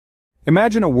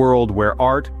Imagine a world where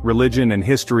art, religion, and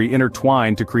history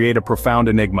intertwine to create a profound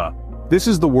enigma. This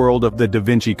is the world of the Da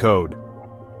Vinci Code.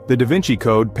 The Da Vinci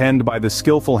Code, penned by the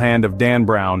skillful hand of Dan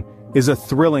Brown, is a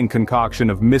thrilling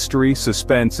concoction of mystery,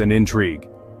 suspense, and intrigue.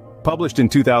 Published in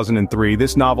 2003,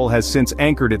 this novel has since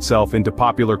anchored itself into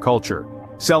popular culture,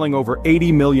 selling over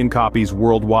 80 million copies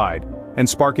worldwide, and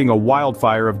sparking a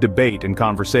wildfire of debate and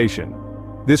conversation.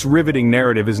 This riveting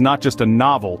narrative is not just a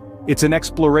novel, it's an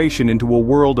exploration into a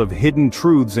world of hidden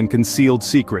truths and concealed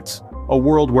secrets, a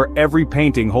world where every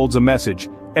painting holds a message,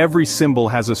 every symbol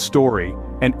has a story,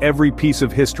 and every piece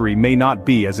of history may not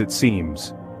be as it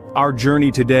seems. Our journey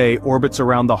today orbits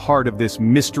around the heart of this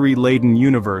mystery-laden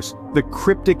universe, the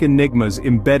cryptic enigmas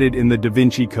embedded in the Da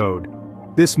Vinci Code.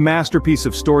 This masterpiece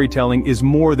of storytelling is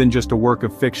more than just a work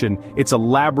of fiction, it's a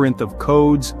labyrinth of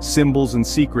codes, symbols, and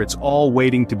secrets all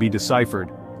waiting to be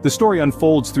deciphered. The story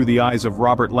unfolds through the eyes of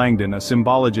Robert Langdon, a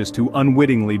symbologist who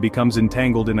unwittingly becomes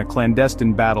entangled in a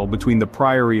clandestine battle between the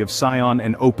Priory of Sion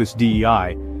and Opus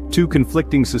Dei, two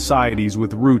conflicting societies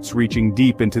with roots reaching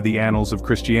deep into the annals of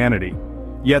Christianity.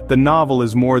 Yet the novel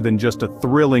is more than just a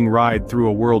thrilling ride through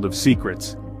a world of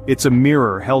secrets. It's a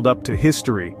mirror held up to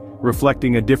history,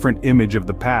 reflecting a different image of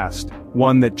the past,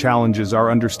 one that challenges our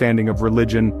understanding of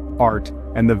religion, art,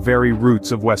 and the very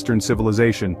roots of Western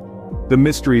civilization. The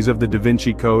mysteries of the Da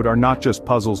Vinci Code are not just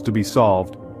puzzles to be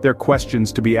solved, they're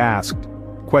questions to be asked.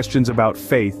 Questions about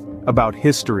faith, about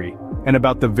history, and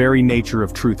about the very nature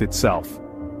of truth itself.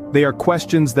 They are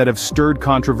questions that have stirred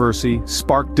controversy,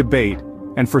 sparked debate,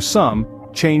 and for some,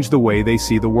 changed the way they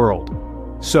see the world.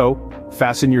 So,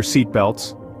 fasten your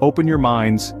seatbelts, open your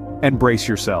minds, and brace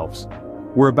yourselves.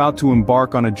 We're about to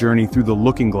embark on a journey through the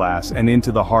looking glass and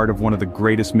into the heart of one of the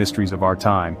greatest mysteries of our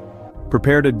time.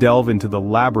 Prepare to delve into the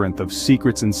labyrinth of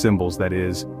secrets and symbols that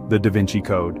is, the Da Vinci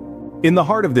Code. In the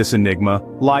heart of this enigma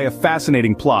lie a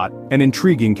fascinating plot and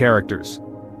intriguing characters.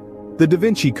 The Da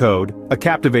Vinci Code, a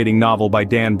captivating novel by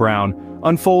Dan Brown,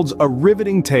 unfolds a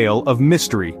riveting tale of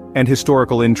mystery and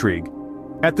historical intrigue.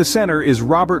 At the center is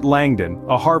Robert Langdon,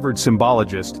 a Harvard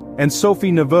symbologist, and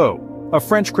Sophie Neveu, a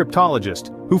French cryptologist,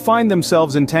 who find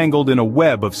themselves entangled in a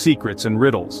web of secrets and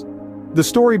riddles. The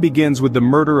story begins with the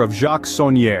murder of Jacques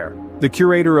Saunière, the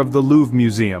curator of the Louvre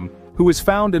Museum, who is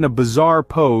found in a bizarre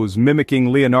pose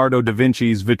mimicking Leonardo da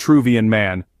Vinci's Vitruvian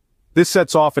Man. This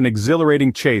sets off an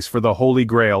exhilarating chase for the Holy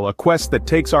Grail, a quest that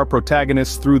takes our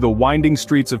protagonists through the winding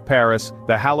streets of Paris,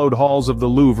 the hallowed halls of the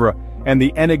Louvre, and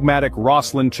the enigmatic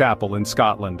Rosslyn Chapel in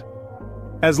Scotland.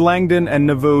 As Langdon and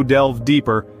Neveu delve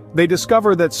deeper, they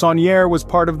discover that Saunière was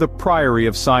part of the Priory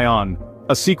of Sion,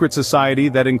 a secret society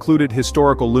that included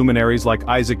historical luminaries like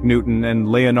Isaac Newton and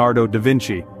Leonardo da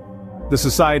Vinci. The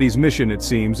society's mission, it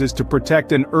seems, is to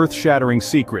protect an earth-shattering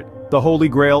secret. The Holy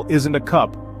Grail isn't a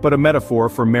cup, but a metaphor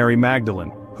for Mary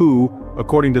Magdalene, who,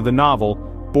 according to the novel,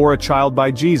 bore a child by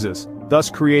Jesus, thus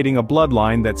creating a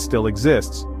bloodline that still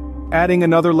exists. Adding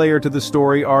another layer to the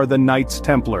story are the Knights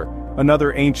Templar,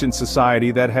 another ancient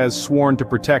society that has sworn to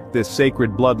protect this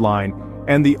sacred bloodline,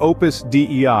 and the Opus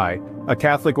Dei, a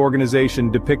Catholic organization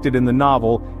depicted in the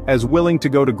novel as willing to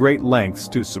go to great lengths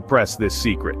to suppress this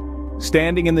secret.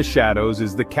 Standing in the shadows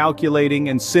is the calculating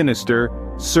and sinister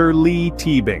Sir Lee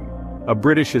Teabing, a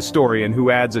British historian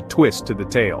who adds a twist to the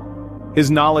tale.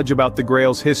 His knowledge about the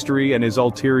Grail's history and his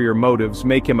ulterior motives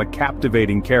make him a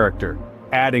captivating character,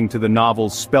 adding to the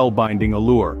novel's spellbinding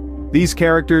allure. These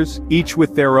characters, each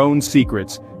with their own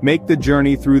secrets, make the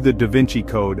journey through the Da Vinci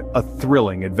Code a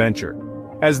thrilling adventure.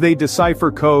 As they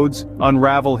decipher codes,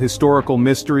 unravel historical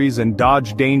mysteries, and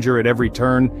dodge danger at every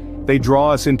turn, they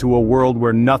draw us into a world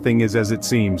where nothing is as it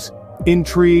seems.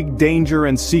 Intrigue, danger,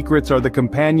 and secrets are the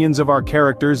companions of our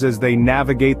characters as they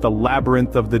navigate the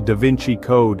labyrinth of the Da Vinci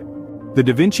Code. The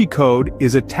Da Vinci Code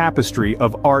is a tapestry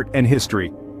of art and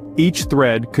history, each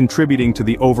thread contributing to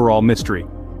the overall mystery.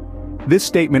 This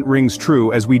statement rings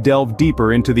true as we delve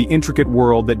deeper into the intricate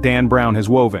world that Dan Brown has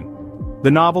woven. The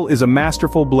novel is a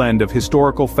masterful blend of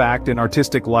historical fact and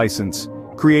artistic license,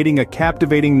 creating a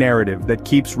captivating narrative that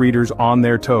keeps readers on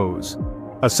their toes.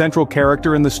 A central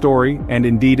character in the story, and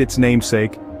indeed its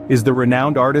namesake, is the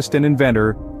renowned artist and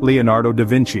inventor, Leonardo da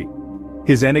Vinci.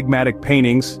 His enigmatic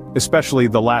paintings, especially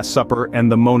The Last Supper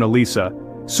and the Mona Lisa,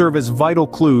 serve as vital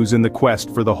clues in the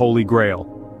quest for the Holy Grail.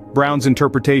 Brown's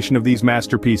interpretation of these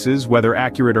masterpieces, whether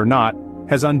accurate or not,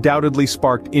 has undoubtedly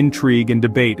sparked intrigue and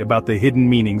debate about the hidden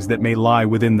meanings that may lie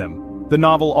within them. The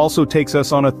novel also takes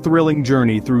us on a thrilling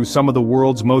journey through some of the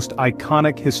world's most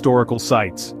iconic historical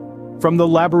sites. From the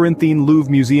labyrinthine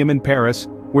Louvre Museum in Paris,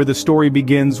 where the story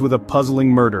begins with a puzzling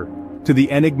murder, to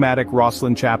the enigmatic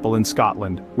Rosslyn Chapel in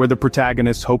Scotland, where the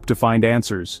protagonists hope to find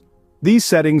answers. These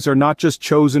settings are not just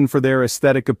chosen for their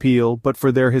aesthetic appeal but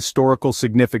for their historical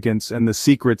significance and the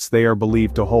secrets they are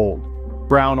believed to hold.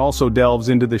 Brown also delves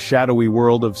into the shadowy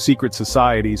world of secret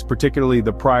societies, particularly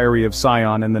the Priory of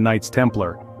Sion and the Knights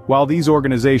Templar. While these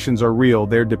organizations are real,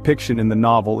 their depiction in the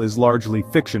novel is largely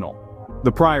fictional.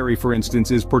 The Priory, for instance,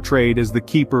 is portrayed as the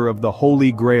keeper of the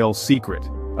Holy Grail secret,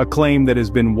 a claim that has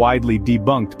been widely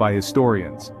debunked by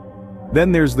historians.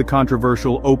 Then there's the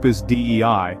controversial Opus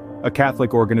Dei, a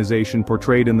Catholic organization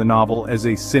portrayed in the novel as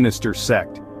a sinister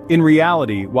sect. In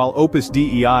reality, while Opus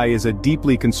Dei is a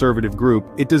deeply conservative group,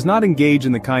 it does not engage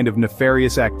in the kind of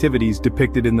nefarious activities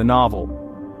depicted in the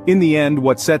novel. In the end,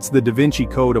 what sets the Da Vinci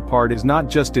Code apart is not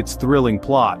just its thrilling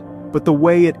plot, but the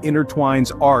way it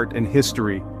intertwines art and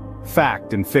history,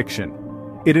 fact and fiction.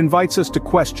 It invites us to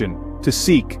question, to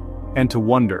seek, and to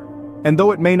wonder. And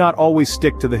though it may not always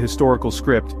stick to the historical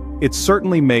script, it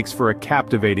certainly makes for a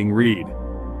captivating read.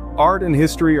 Art and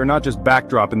history are not just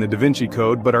backdrop in the Da Vinci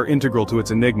Code but are integral to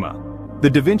its enigma. The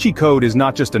Da Vinci Code is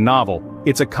not just a novel,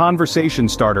 it's a conversation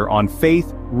starter on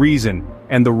faith, reason,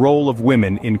 and the role of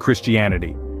women in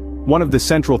Christianity. One of the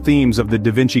central themes of the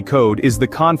Da Vinci Code is the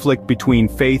conflict between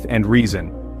faith and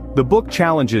reason. The book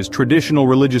challenges traditional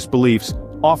religious beliefs,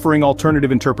 offering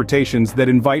alternative interpretations that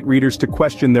invite readers to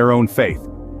question their own faith.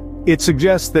 It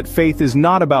suggests that faith is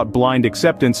not about blind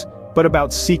acceptance, but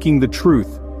about seeking the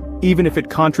truth, even if it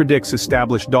contradicts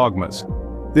established dogmas.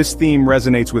 This theme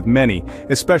resonates with many,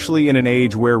 especially in an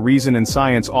age where reason and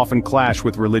science often clash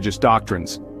with religious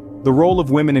doctrines. The role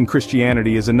of women in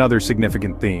Christianity is another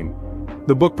significant theme.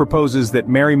 The book proposes that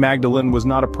Mary Magdalene was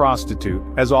not a prostitute,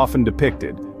 as often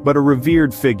depicted, but a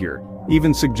revered figure,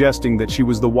 even suggesting that she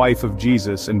was the wife of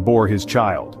Jesus and bore his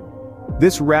child.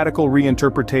 This radical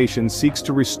reinterpretation seeks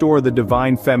to restore the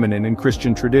divine feminine in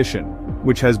Christian tradition,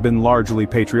 which has been largely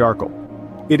patriarchal.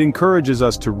 It encourages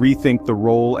us to rethink the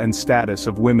role and status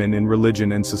of women in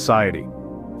religion and society.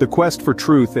 The quest for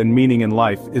truth and meaning in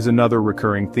life is another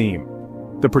recurring theme.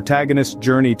 The protagonist's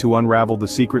journey to unravel the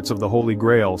secrets of the Holy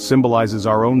Grail symbolizes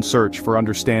our own search for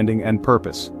understanding and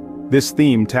purpose. This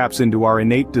theme taps into our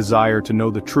innate desire to know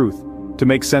the truth, to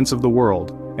make sense of the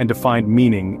world, and to find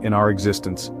meaning in our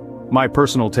existence. My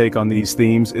personal take on these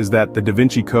themes is that the Da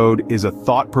Vinci Code is a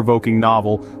thought-provoking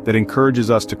novel that encourages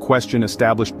us to question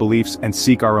established beliefs and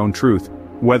seek our own truth.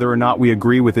 Whether or not we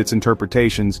agree with its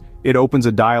interpretations, it opens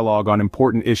a dialogue on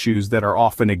important issues that are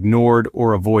often ignored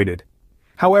or avoided.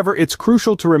 However, it's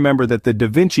crucial to remember that the Da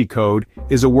Vinci Code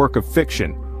is a work of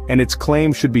fiction, and its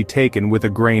claims should be taken with a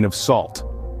grain of salt.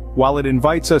 While it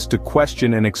invites us to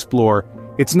question and explore,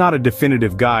 it's not a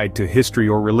definitive guide to history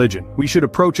or religion. We should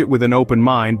approach it with an open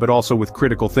mind but also with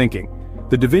critical thinking.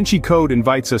 The Da Vinci Code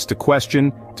invites us to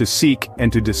question, to seek,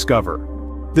 and to discover.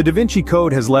 The Da Vinci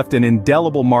Code has left an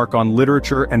indelible mark on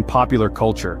literature and popular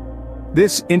culture.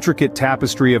 This intricate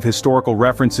tapestry of historical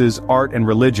references, art and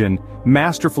religion,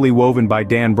 masterfully woven by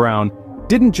Dan Brown,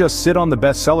 didn't just sit on the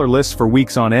bestseller lists for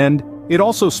weeks on end, it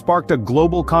also sparked a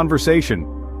global conversation.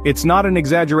 It's not an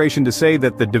exaggeration to say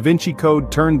that the Da Vinci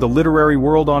Code turned the literary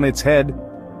world on its head.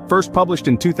 First published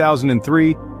in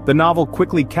 2003, the novel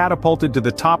quickly catapulted to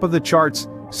the top of the charts,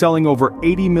 selling over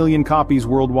 80 million copies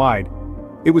worldwide.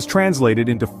 It was translated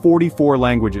into 44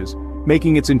 languages,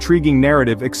 making its intriguing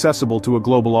narrative accessible to a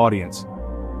global audience.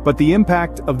 But the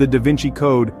impact of the Da Vinci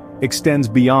Code extends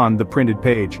beyond the printed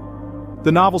page.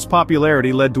 The novel's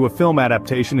popularity led to a film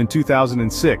adaptation in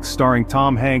 2006 starring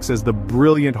Tom Hanks as the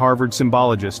brilliant Harvard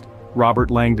symbologist,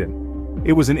 Robert Langdon.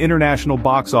 It was an international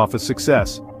box office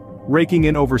success, raking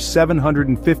in over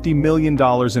 $750 million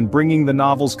and bringing the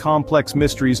novel's complex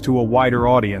mysteries to a wider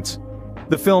audience.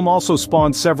 The film also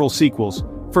spawned several sequels,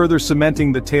 further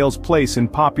cementing the tale's place in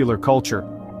popular culture.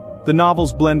 The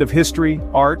novel's blend of history,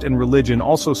 art, and religion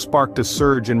also sparked a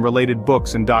surge in related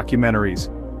books and documentaries.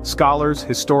 Scholars,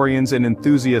 historians, and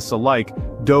enthusiasts alike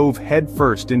dove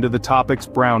headfirst into the topics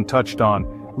Brown touched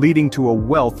on, leading to a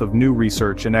wealth of new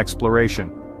research and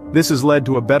exploration. This has led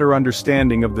to a better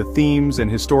understanding of the themes and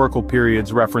historical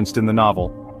periods referenced in the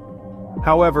novel.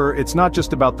 However, it's not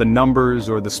just about the numbers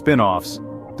or the spin-offs.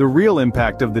 The real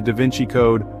impact of the Da Vinci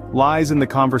Code lies in the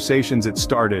conversations it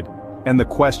started and the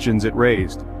questions it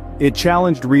raised. It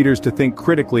challenged readers to think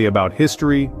critically about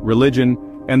history,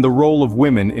 religion, and the role of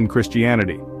women in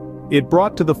Christianity. It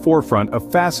brought to the forefront a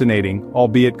fascinating,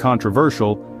 albeit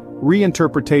controversial,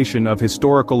 reinterpretation of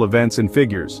historical events and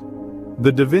figures.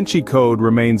 The Da Vinci Code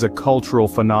remains a cultural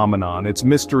phenomenon, its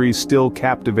mysteries still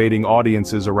captivating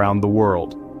audiences around the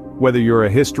world. Whether you're a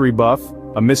history buff,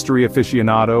 a mystery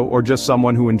aficionado, or just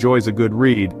someone who enjoys a good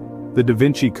read, the Da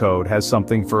Vinci Code has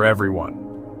something for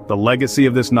everyone. The legacy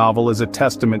of this novel is a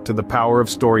testament to the power of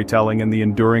storytelling and the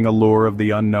enduring allure of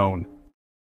the unknown.